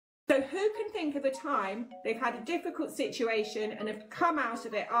So who can think of a time they've had a difficult situation and have come out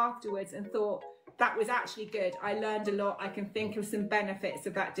of it afterwards and thought, that was actually good, I learned a lot, I can think of some benefits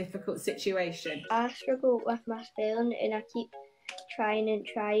of that difficult situation? I struggle with my spelling and I keep trying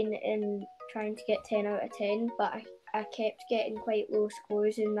to get 10 out of 10, but I kept getting quite low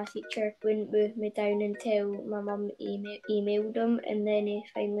scores and my teacher wouldn't move me down until my mum emailed him, and then he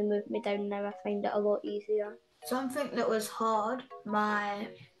finally moved me down. Now I find it a lot easier. Something that was hard, my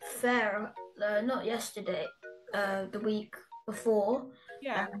fair, not yesterday, the week before.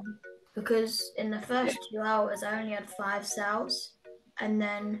 Yeah. Because in the first 2 hours I only had 5 sales, and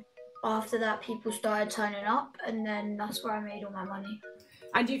then after that people started turning up, and then that's where I made all my money.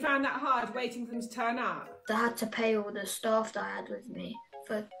 And you found that hard, waiting for them to turn up? I had to pay all the staff that I had with me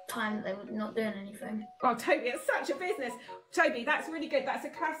for time that they were not doing anything. Oh, Toby, it's such a business. Toby, that's really good. That's a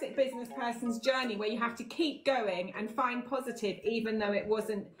classic business person's journey where you have to keep going and find positive even though it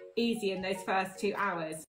wasn't easy in those first 2 hours.